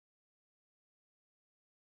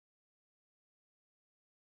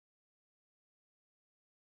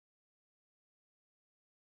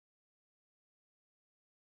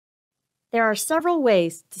There are several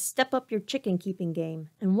ways to step up your chicken keeping game,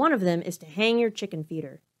 and one of them is to hang your chicken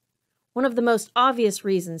feeder. One of the most obvious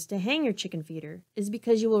reasons to hang your chicken feeder is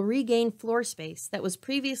because you will regain floor space that was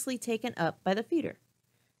previously taken up by the feeder.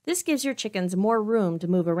 This gives your chickens more room to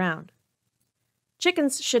move around.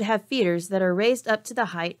 Chickens should have feeders that are raised up to the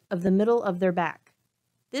height of the middle of their back.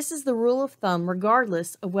 This is the rule of thumb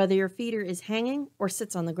regardless of whether your feeder is hanging or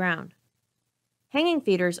sits on the ground. Hanging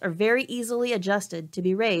feeders are very easily adjusted to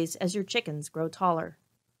be raised as your chickens grow taller.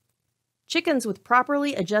 Chickens with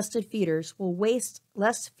properly adjusted feeders will waste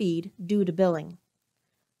less feed due to billing.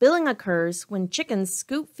 Billing occurs when chickens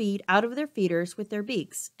scoop feed out of their feeders with their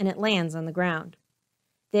beaks and it lands on the ground.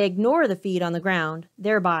 They ignore the feed on the ground,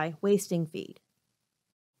 thereby wasting feed.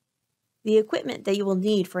 The equipment that you will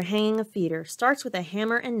need for hanging a feeder starts with a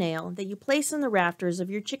hammer and nail that you place in the rafters of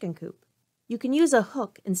your chicken coop. You can use a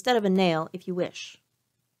hook instead of a nail if you wish.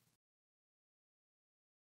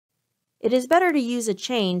 It is better to use a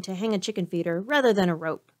chain to hang a chicken feeder rather than a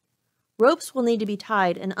rope. Ropes will need to be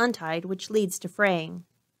tied and untied, which leads to fraying.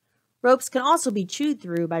 Ropes can also be chewed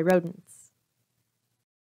through by rodents.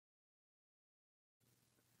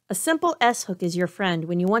 A simple S-hook is your friend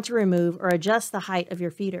when you want to remove or adjust the height of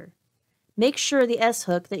your feeder. Make sure the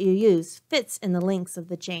S-hook that you use fits in the links of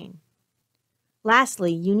the chain.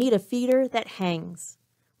 Lastly, you need a feeder that hangs.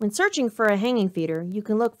 When searching for a hanging feeder, you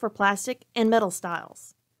can look for plastic and metal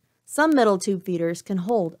styles. Some metal tube feeders can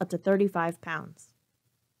hold up to 35 pounds.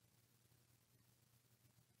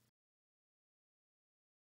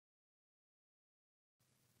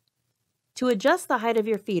 To adjust the height of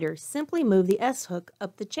your feeder, simply move the S-hook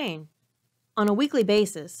up the chain. On a weekly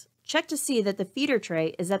basis, check to see that the feeder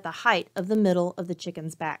tray is at the height of the middle of the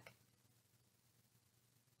chicken's back.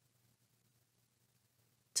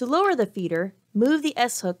 To lower the feeder, move the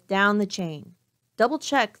S-hook down the chain.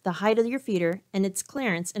 Double-check the height of your feeder and its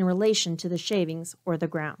clearance in relation to the shavings or the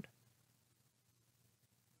ground.